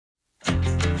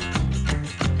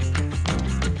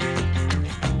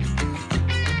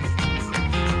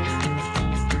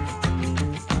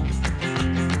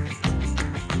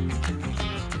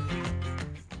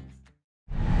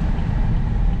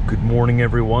Morning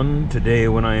everyone. Today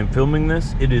when I am filming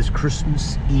this, it is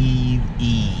Christmas Eve.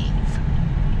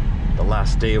 The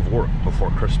last day of work before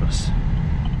Christmas.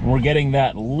 We're getting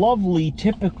that lovely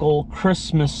typical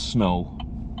Christmas snow.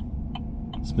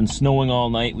 It's been snowing all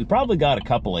night. We probably got a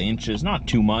couple of inches, not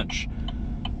too much.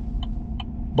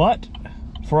 But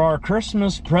for our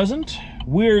Christmas present,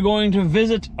 we're going to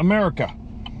visit America.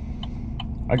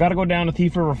 I gotta go down to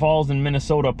Thief River Falls in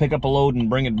Minnesota, pick up a load and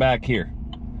bring it back here.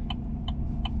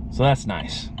 So that's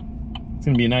nice. It's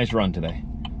gonna be a nice run today.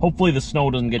 Hopefully the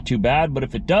snow doesn't get too bad, but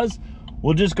if it does,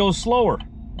 we'll just go slower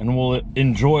and we'll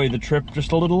enjoy the trip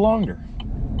just a little longer.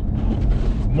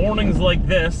 Mornings like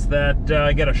this that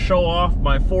I get to show off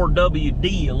my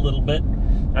 4WD a little bit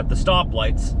at the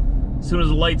stoplights. As soon as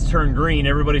the lights turn green,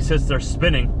 everybody sits there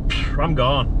spinning. I'm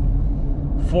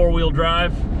gone. Four-wheel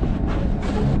drive.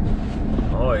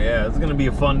 Oh yeah, it's gonna be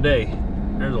a fun day.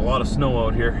 There's a lot of snow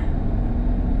out here.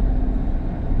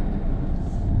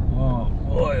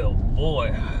 Oh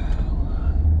boy.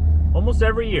 Almost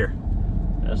every year.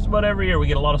 Just about every year we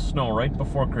get a lot of snow right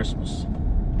before Christmas.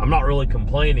 I'm not really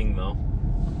complaining though.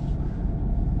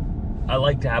 I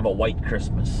like to have a white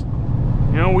Christmas.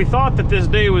 You know, we thought that this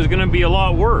day was gonna be a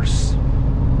lot worse.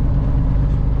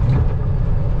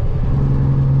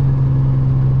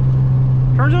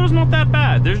 Turns out it's not that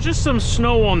bad. There's just some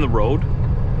snow on the road.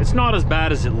 It's not as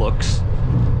bad as it looks.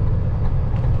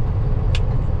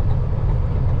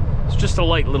 It's just a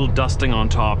light little dusting on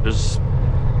top. There's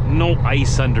no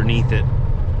ice underneath it.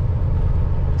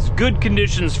 It's good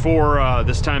conditions for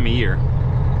this time of year.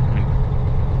 I mean,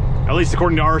 at least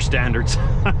according to our standards.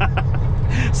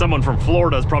 Someone from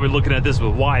Florida is probably looking at this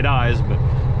with wide eyes, but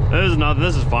this is nothing.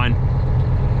 This is fine.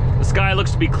 The sky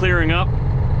looks to be clearing up.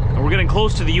 We're getting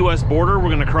close to the US border.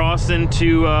 We're gonna cross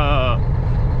into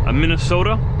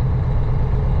Minnesota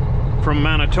from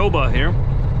Manitoba here.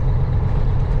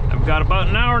 I've got about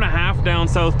an hour and a half down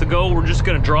south to go. We're just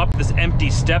gonna drop this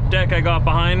empty step deck I got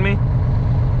behind me,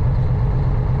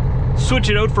 switch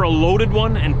it out for a loaded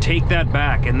one and take that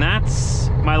back. And that's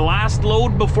my last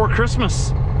load before Christmas.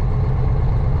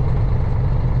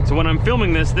 So when I'm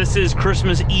filming this, this is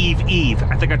Christmas Eve.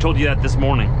 I think I told you that this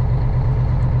morning.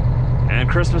 And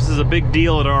Christmas is a big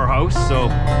deal at our house, so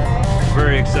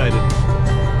very excited.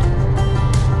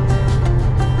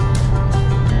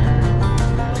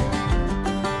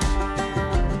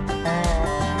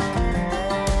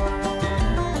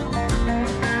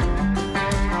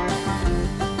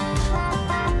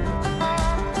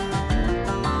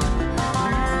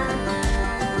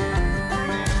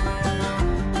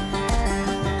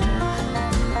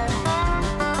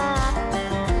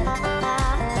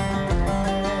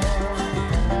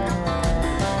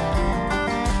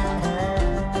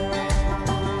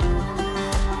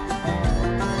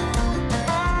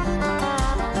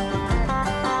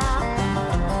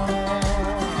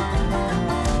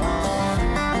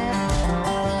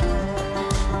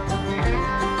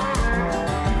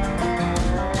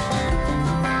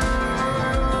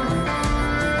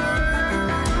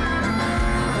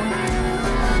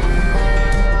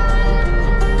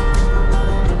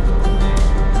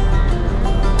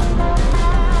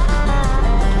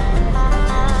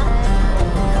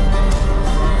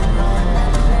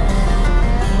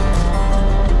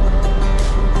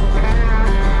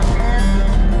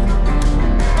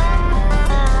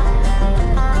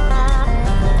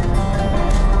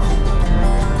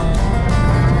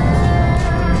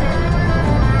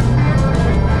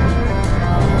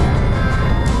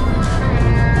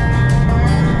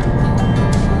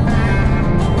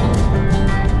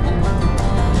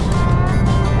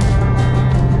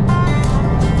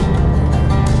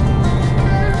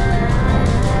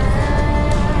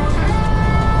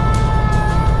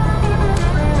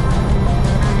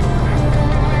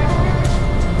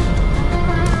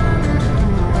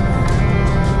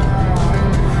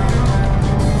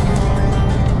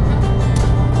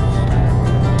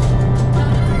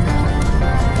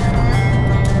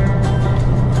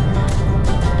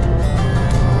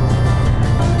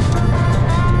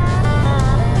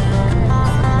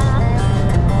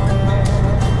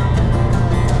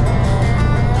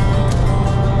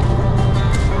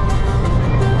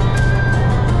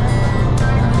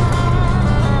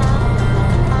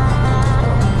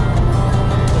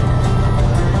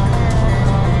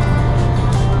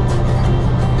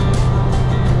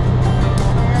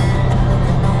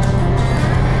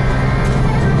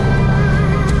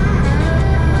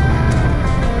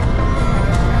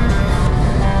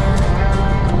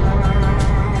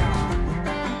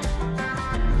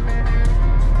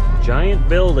 Giant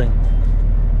building.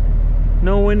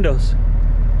 No windows.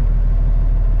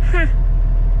 Huh.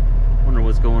 Wonder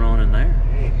what's going on in there.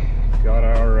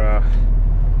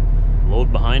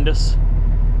 behind us,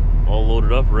 all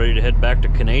loaded up, ready to head back to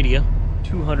Canada.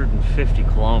 250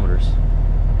 kilometers.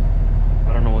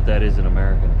 I don't know what that is in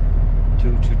American.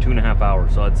 Two and a half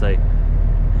hours, so I'd say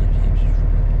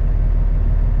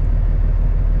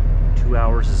 2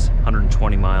 hours is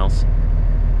 120 miles.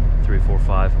 3, 4,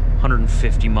 5,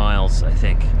 150 miles, I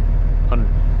think.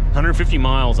 150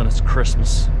 miles, and it's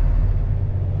Christmas.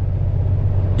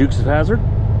 Dukes of Hazzard.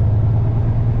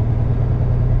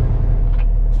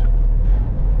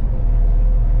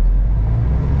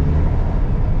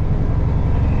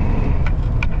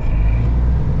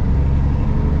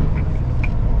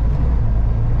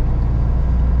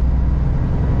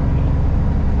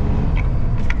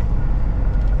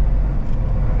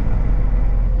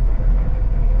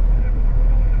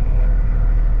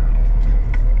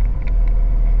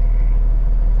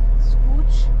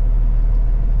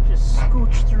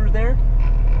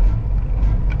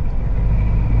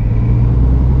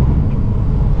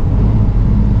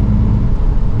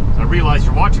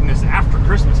 Watching this after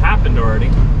Christmas happened already,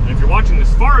 and if you're watching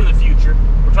this far in the future,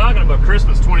 we're talking about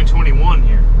Christmas 2021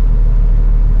 here.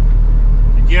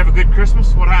 Did you have a good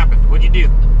Christmas? What happened? What'd you do?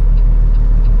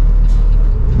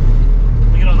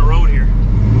 Let me get on the road here.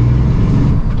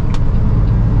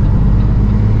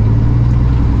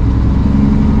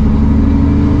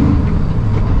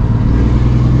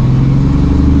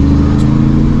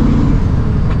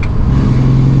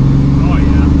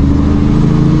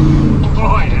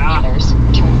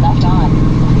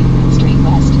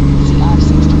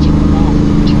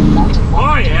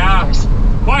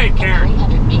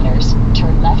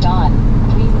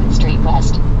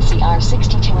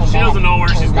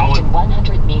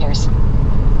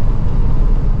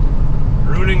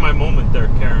 My moment there,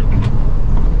 Karen.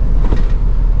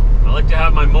 I like to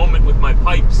have my moment with my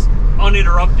pipes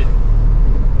uninterrupted.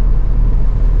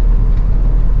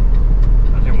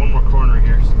 I'll take one more corner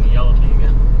here so you can yell at me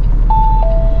again.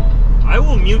 I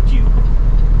will mute you.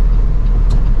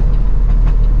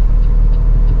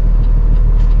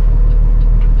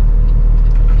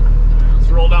 Let's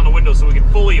roll down the window so we can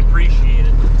fully appreciate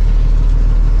it.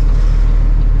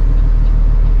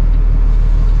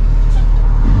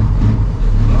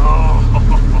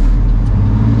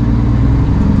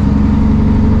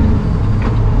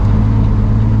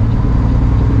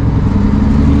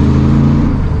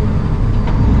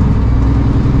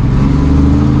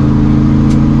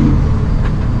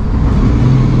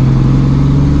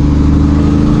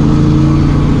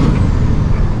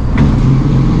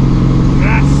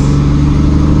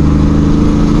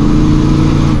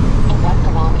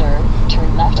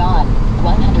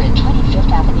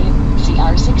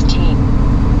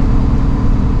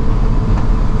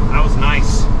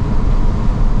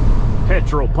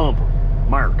 Pump,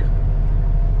 America.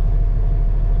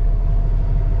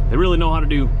 They really know how to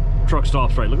do truck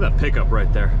stops right. Look at that pickup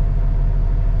right there.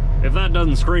 If that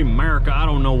doesn't scream America, I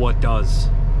don't know what does.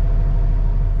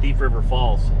 Thief River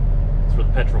Falls. That's where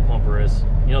the petrol pumper is.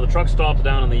 You know, the truck stops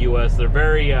down in the US, they're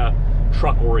very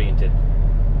truck oriented,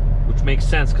 which makes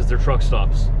sense because they're truck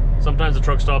stops. Sometimes the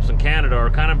truck stops in Canada are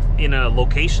kind of in a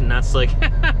location that's like,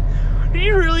 do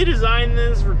you really design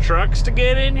this for trucks to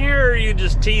get in here, or are you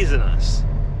just teasing us?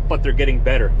 But they're getting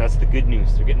better. That's the good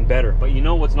news. They're getting better. But you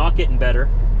know what's not getting better?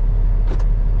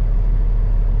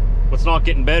 What's not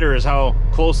getting better is how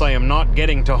close I am not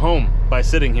getting to home by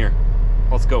sitting here.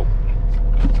 Let's go.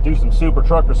 Let's do some super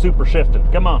truck or super shifting.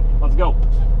 Come on, let's go.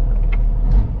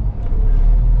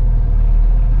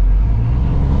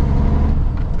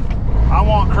 I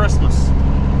want Christmas.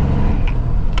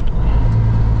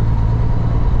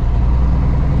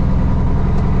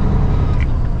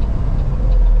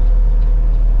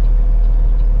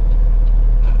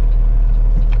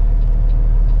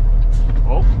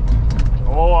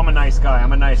 Oh, I'm a nice guy.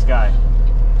 I'm a nice guy.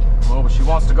 Oh, but she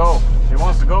wants to go. She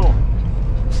wants to go.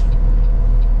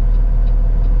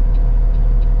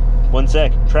 One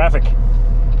sec. Traffic. I'm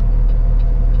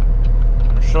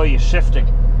going to show you shifting.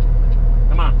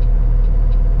 Come on.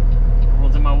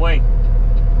 Everyone's in my way.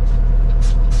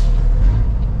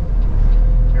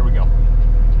 Here we go.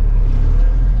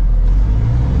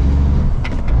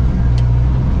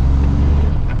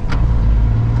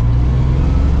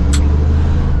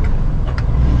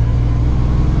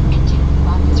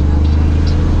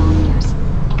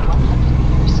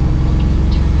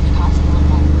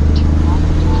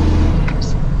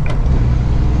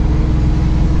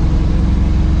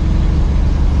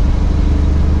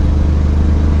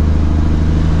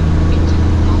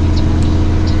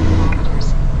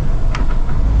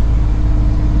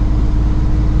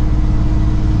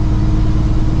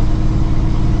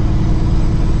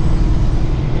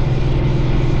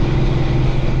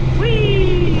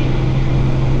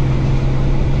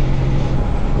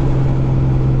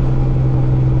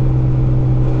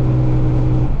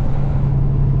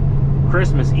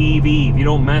 Eve Eve. You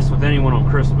don't mess with anyone on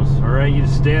Christmas, alright? You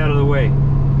just stay out of the way.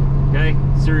 Okay?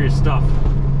 Serious stuff.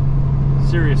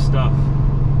 Serious stuff.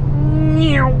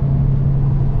 Here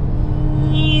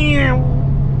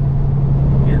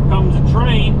comes a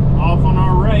train off on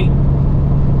our right.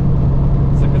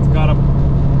 Looks like it's got a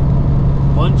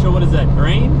bunch of, what is that,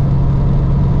 grain?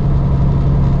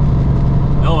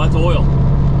 No, that's oil.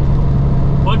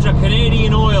 Bunch of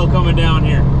Canadian oil coming down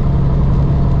here.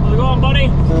 How's it going, buddy?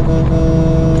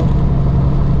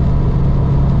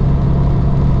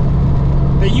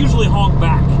 They usually honk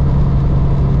back.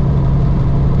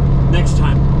 Next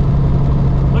time.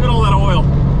 Look at all that oil.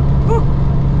 Whew.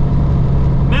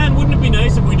 Man, wouldn't it be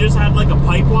nice if we just had like a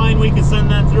pipeline we could send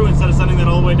that through instead of sending that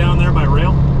all the way down there by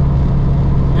rail?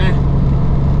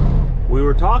 We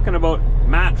were talking about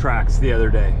mat tracks the other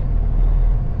day.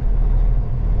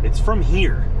 It's from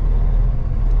here.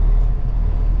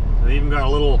 They even got a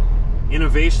little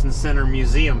Innovation Center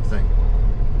museum thing.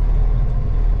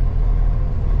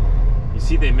 You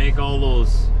see they make all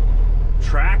those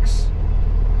tracks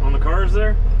on the cars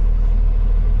there?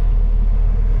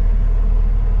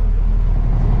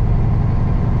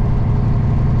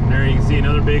 And there you can see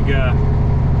another big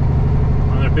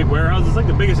warehouse. It's like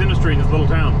the biggest industry in this little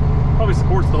town. Probably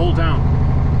supports the whole town.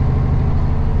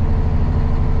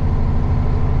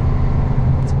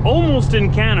 Almost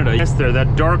in Canada. Yes, there,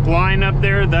 that dark line up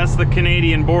there, that's the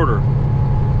Canadian border.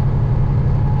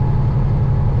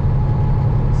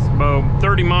 It's about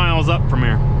 30 miles up from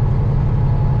here.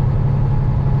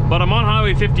 But I'm on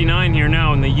Highway 59 here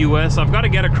now in the US. I've got to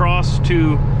get across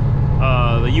to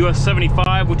the US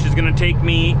 75, which is going to take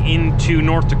me into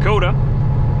North Dakota,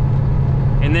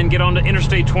 and then get onto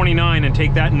Interstate 29 and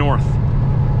take that north.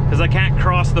 Because I can't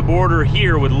cross the border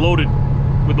here with a loaded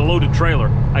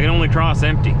trailer. I can only cross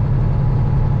empty.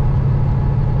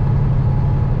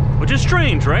 Which is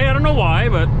strange, right? I don't know why,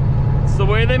 but it's the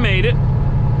way they made it.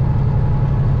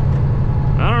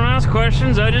 I don't ask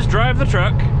questions, I just drive the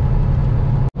truck.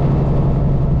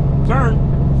 Turn.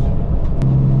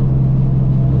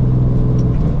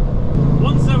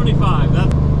 175,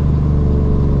 that's...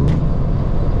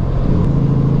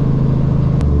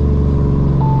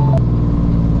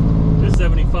 This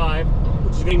 75,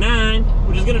 which is going to 9,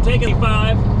 which is going to take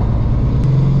 85.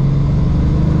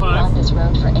 On this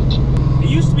road for 8. It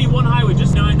used to be one highway,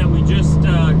 just 9, that we just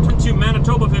took to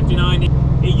Manitoba 59.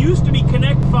 It used to be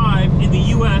Connect 5 in the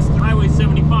US, Highway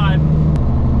 75,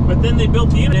 but then they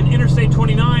built the Interstate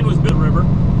 29 was built river.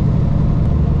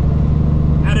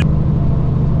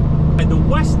 At the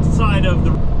west side of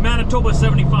the Manitoba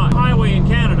 75 highway in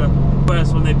Canada,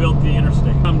 west when they built the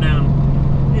interstate. Come down.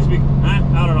 It used to be, I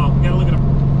don't know, gotta look at it.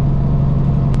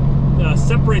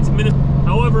 Separates Minnesota.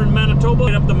 However, in Manitoba,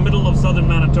 right up the middle of southern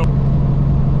Manitoba.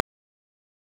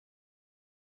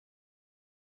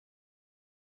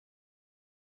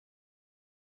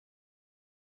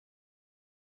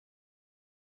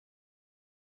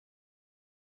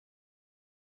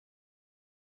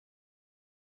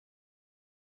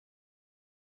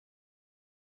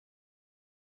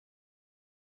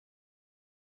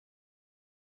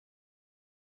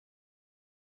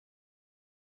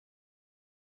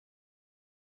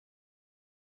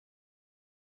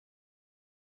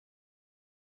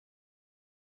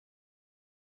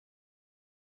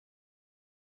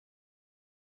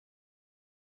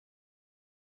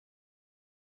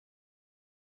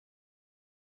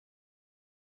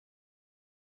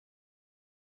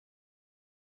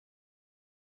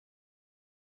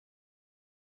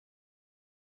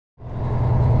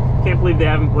 Can't believe they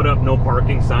haven't put up no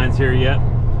parking signs here yet.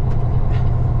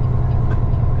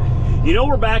 You know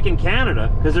we're back in Canada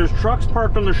because there's trucks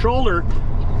parked on the shoulder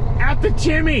at the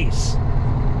Timmy's.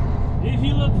 If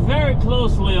you look very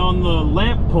closely on the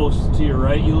lamppost to your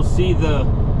right, you'll see the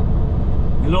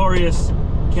glorious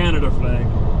Canada flag.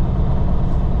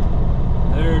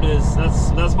 There it is.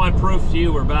 That's my proof to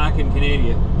you we're back in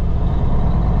Canada.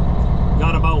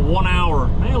 Got about 1 hour,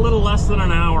 maybe a little less than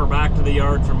an hour back to the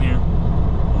yard from here.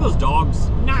 Those dogs,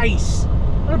 nice.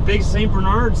 They're big St.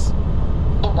 Bernards.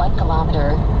 In 1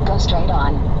 kilometer, go straight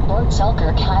on Lord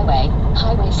Selkirk Highway,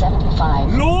 Highway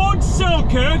 75. Lord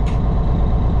Selkirk.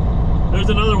 There's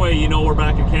another way you know we're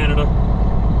back in Canada.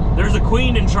 There's a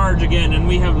queen in charge again, and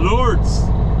we have lords.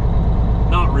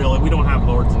 Not really, we don't have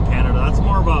lords in Canada. That's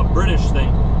more of a British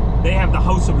thing. They have the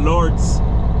House of Lords.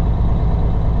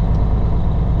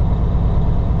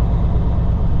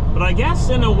 But I guess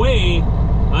in a way,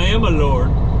 I am a lord.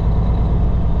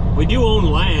 We do own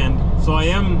land, so I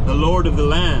am the lord of the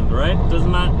land, right?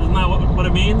 Isn't that what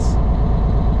it means?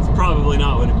 It's probably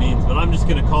not what it means, but I'm just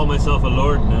gonna call myself a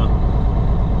lord now.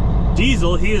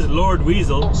 Diesel, he is Lord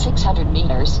Weasel. In 600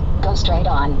 meters, go straight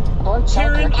on. Lord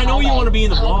Karen, Selkirk I know you Highway, want to be in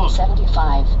the Highway vlog.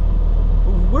 75.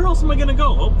 Where else am I gonna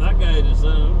go? Oh, that guy just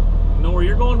know where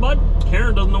you're going, bud?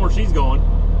 Karen doesn't know where she's going.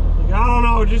 Like, I don't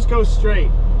know, just go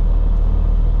straight.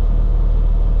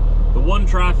 The one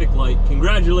traffic light.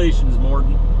 Congratulations,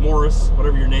 Morris,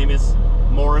 whatever your name is.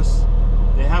 Morris.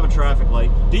 They have a traffic light.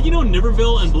 Did you know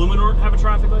Niverville and Blumenort have a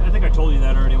traffic light? I think I told you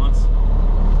that already once.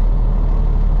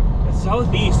 The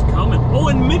southeast coming. Oh,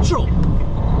 and Mitchell.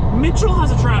 Mitchell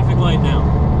has a traffic light now.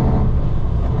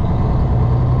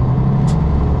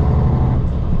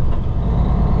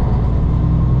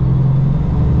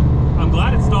 I'm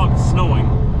glad it stopped snowing.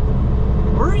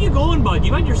 Where are you going, bud?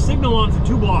 You've had your signal on for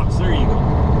 2 blocks. There you go.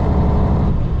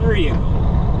 There you go.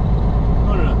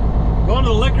 Going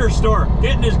to the liquor store,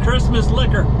 getting his Christmas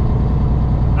liquor.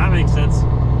 That makes sense.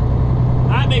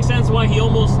 That makes sense why he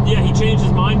almost, yeah, he changed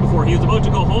his mind before. He was about to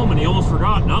go home and he almost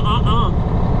forgot. In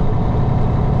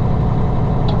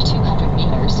 200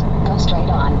 meters, go straight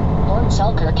on. Lord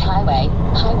Selkirk Highway,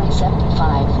 Highway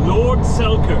 75. Lord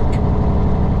Selkirk.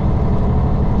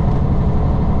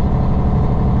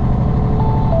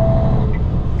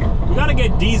 We gotta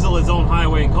get Diesel his own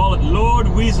highway and call it Lord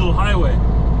Weasel Highway.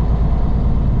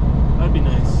 That'd be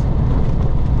nice.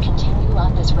 Continue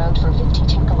on this road for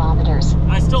 52 kilometers.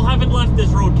 I still haven't left this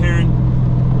road, Karen.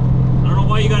 I don't know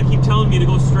why you gotta keep telling me to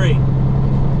go straight.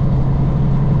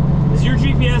 Does your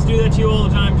GPS do that to you all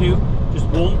the time too? Just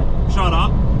won't shut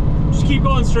up. Just keep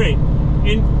going straight.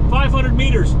 In 500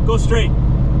 meters, go straight.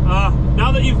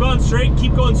 Now that you've gone straight,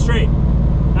 keep going straight.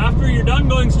 After you're done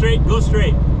going straight, go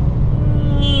straight.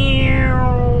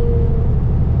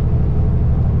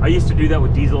 I used to do that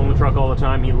with Diesel in the truck all the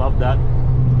time. He loved that.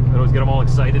 I'd always get him all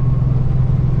excited.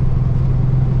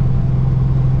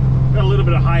 Got a little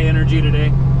bit of high energy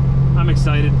today. I'm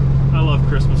excited. I love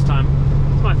Christmas time.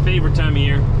 It's my favorite time of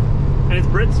year. And it's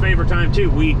Brit's favorite time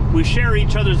too. We share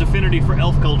each other's affinity for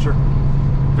elf culture.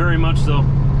 Very much so.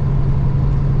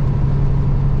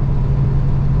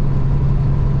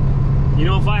 You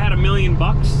know, if I had $1 million,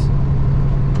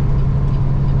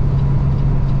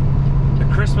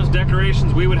 Christmas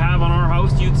decorations we would have on our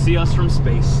house, you'd see us from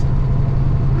space.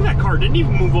 Look at that car, didn't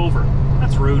even move over.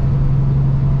 That's rude.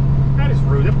 That is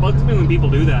rude. That bugs me when people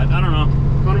do that. I don't know.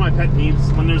 It's one of my pet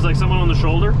peeves. When there's like someone on the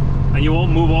shoulder and you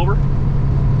won't move over.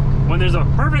 When there's a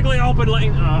perfectly open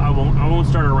lane, I won't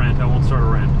start a rant. I won't start a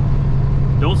rant.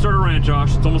 Don't start a rant,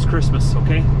 Josh. It's almost Christmas,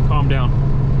 okay? Calm down.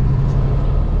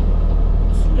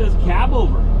 Look at this cab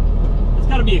over. It's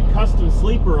gotta be a custom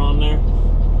sleeper on there.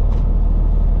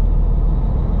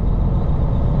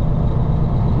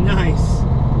 Nice.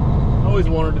 Always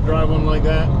wanted to drive one like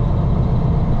that.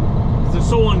 They're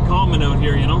so uncommon out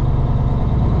here, you know?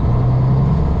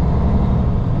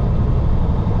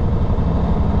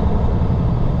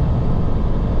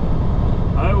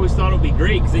 I always thought it would be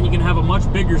great because then you can have a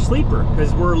much bigger sleeper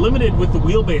because we're limited with the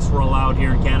wheelbase we're allowed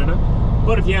here in Canada.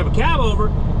 But if you have a cab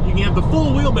over, you can have the full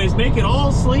wheelbase, make it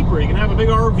all sleeper. You can have a big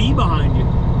RV behind you.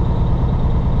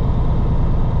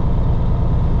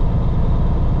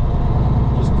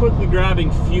 Quickly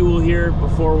grabbing fuel here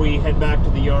before we head back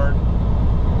to the yard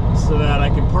so that I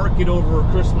can park it over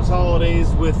Christmas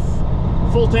holidays with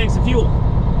full tanks of fuel.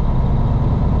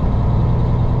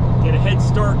 Get a head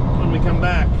start when we come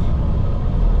back.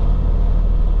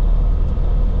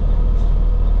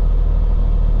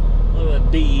 Look at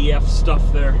that DEF stuff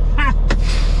there. Ha!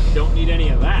 Don't need any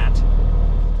of that.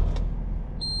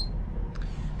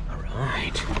 All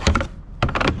right.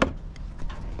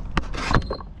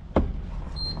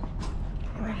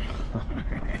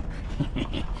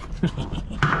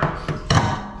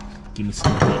 Give me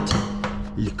some of that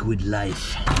liquid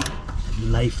life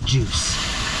juice.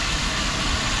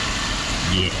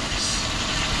 Yes.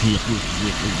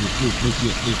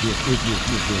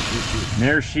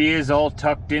 There she is, all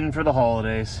tucked in for the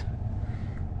holidays.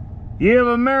 You have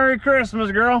a Merry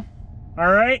Christmas, girl.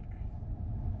 All right?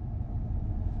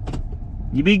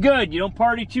 You be good. You don't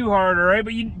party too hard, all right?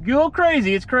 But you go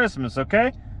crazy. It's Christmas,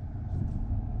 okay?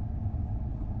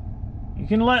 You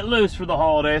can let loose for the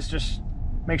holidays. Just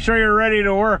make sure you're ready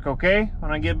to work, okay?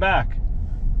 When I get back.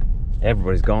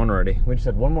 Everybody's gone already. We just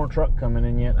had one more truck coming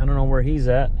in yet. I don't know where he's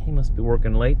at. He must be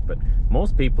working late, but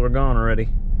most people are gone already.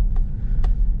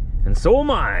 And so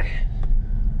am I.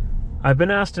 I've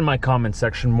been asked in my comment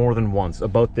section more than once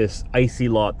about this icy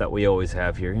lot that we always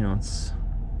have here. You know, it's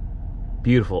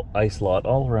beautiful ice lot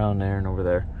all around there and over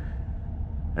there.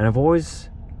 And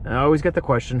I always get the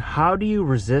question, how do you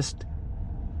resist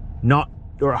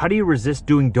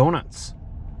doing donuts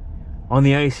on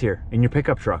the ice here in your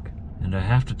pickup truck? And I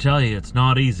have to tell you, it's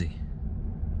not easy.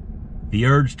 The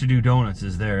urge to do donuts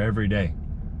is there every day.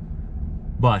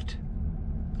 But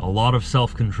a lot of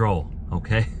self-control,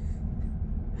 okay?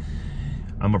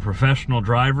 I'm a professional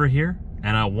driver here,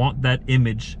 and I want that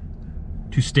image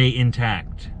to stay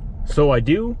intact. So I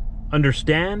do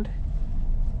understand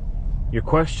your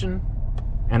question,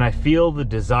 and I feel the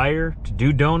desire to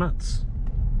do donuts,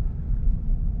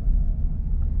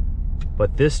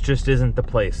 but this just isn't the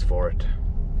place for it.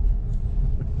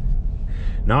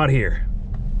 Not here.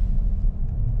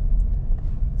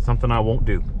 Something I won't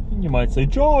do. You might say,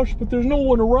 Josh, but there's no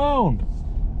one around.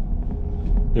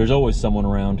 There's always someone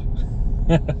around.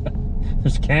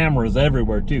 There's cameras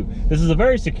everywhere too. This is a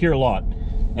very secure lot.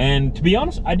 And to be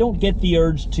honest, I don't get the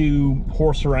urge to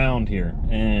horse around here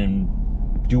and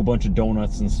do a bunch of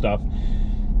donuts and stuff.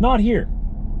 Not here.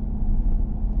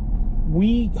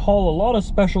 We haul a lot of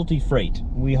specialty freight.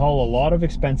 We haul a lot of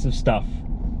expensive stuff.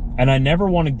 And I never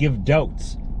want to give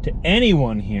doubts to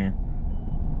anyone here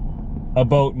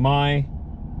about my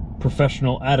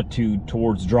professional attitude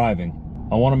towards driving.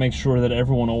 I want to make sure that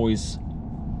everyone always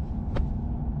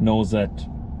knows that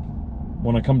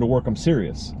when I come to work, I'm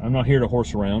serious. I'm not here to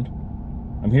horse around.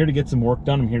 I'm here to get some work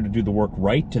done. I'm here to do the work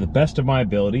right to the best of my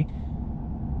ability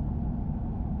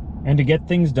and to get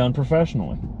things done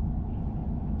professionally.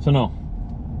 So no,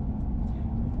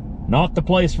 not the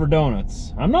place for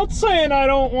donuts. I'm not saying I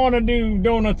don't want to do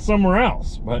donuts somewhere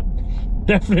else, but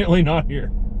definitely not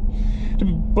here.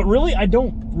 But really, I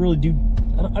don't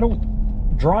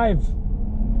drive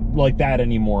like that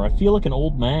anymore. I feel like an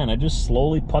old man. I just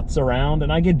slowly putz around,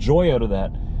 and I get joy out of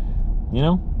that. You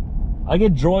know? I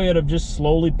get joy out of just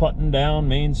slowly putting down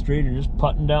Main Street or just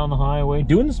putting down the highway,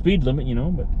 doing the speed limit, you know,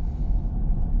 but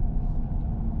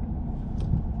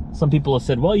some people have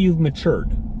said, well, you've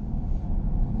matured.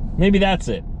 Maybe that's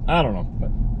it. I don't know. But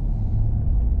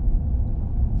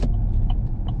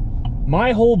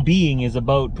my whole being is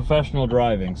about professional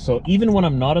driving. So even when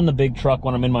I'm not in the big truck,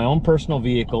 when I'm in my own personal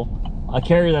vehicle, I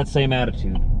carry that same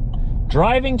attitude.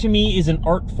 Driving to me is an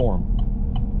art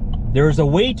form. There is a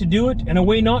way to do it and a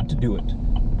way not to do it.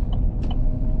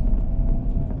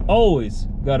 Always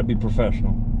got to be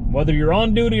professional, whether you're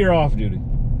on duty or off duty.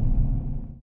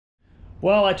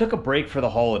 Well, I took a break for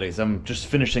the holidays. I'm just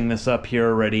finishing this up here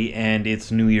already, and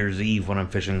it's New Year's Eve when I'm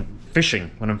finishing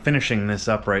this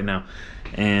up right now.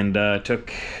 And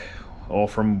took all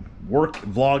from work,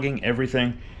 vlogging,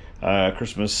 everything.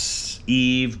 Christmas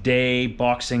Eve day,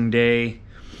 Boxing Day.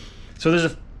 So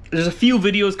there's a few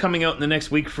videos coming out in the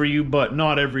next week for you, but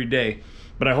not every day.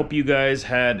 But I hope you guys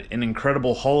had an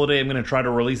incredible holiday. I'm going to try to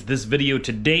release this video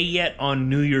today yet on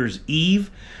New Year's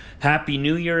Eve. Happy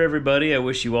New Year, everybody. I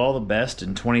wish you all the best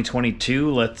in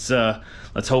 2022. Let's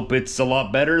hope it's a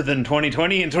lot better than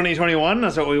 2020 and 2021.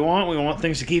 That's what we want. We want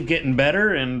things to keep getting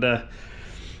better, and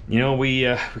you know, we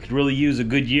could really use a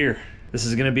good year. This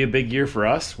is going to be a big year for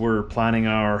us. We're planning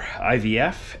our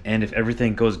IVF, and if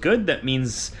everything goes good, that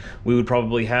means we would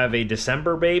probably have a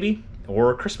December baby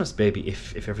or a Christmas baby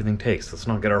if everything takes. Let's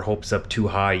not get our hopes up too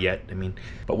high yet. I mean,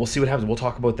 but we'll see what happens. We'll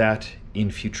talk about that in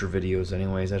future videos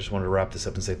anyways. I just wanted to wrap this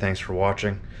up and say thanks for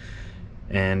watching.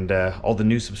 And all the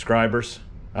new subscribers,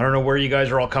 I don't know where you guys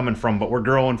are all coming from, but we're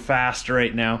growing fast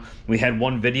right now. We had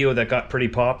one video that got pretty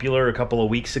popular a couple of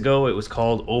weeks ago. It was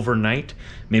called Overnight.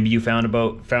 Maybe you found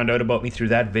out about me through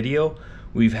that video.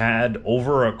 We've had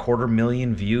over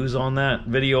 250,000 views on that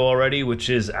video already, which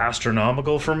is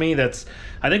astronomical for me.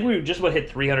 I think we just about hit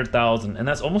 300,000, and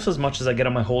that's almost as much as I get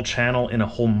on my whole channel in a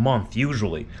whole month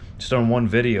usually, just on one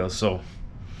video. So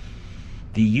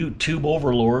the YouTube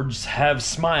overlords have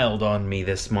smiled on me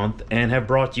this month and have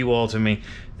brought you all to me.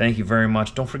 Thank you very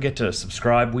much. Don't forget to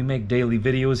subscribe. We make daily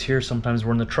videos here. Sometimes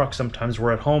we're in the truck, sometimes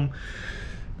we're at home.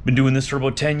 Been doing this for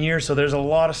about 10 years, so there's a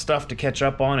lot of stuff to catch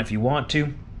up on if you want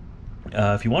to.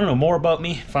 If you want to know more about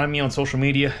me, find me on social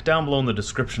media. Down below in the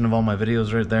description of all my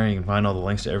videos right there, you can find all the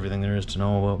links to everything there is to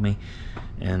know about me,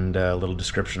 and a little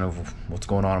description of what's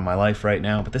going on in my life right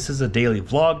now. But this is a daily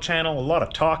vlog channel, a lot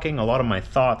of talking, a lot of my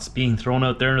thoughts being thrown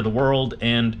out there into the world,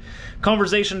 and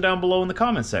conversation down below in the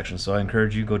comment section. So I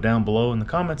encourage you to go down below in the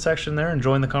comment section there and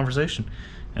join the conversation.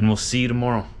 And we'll see you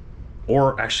tomorrow.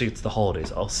 Or actually, it's the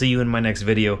holidays. I'll see you in my next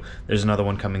video. There's another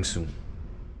one coming soon.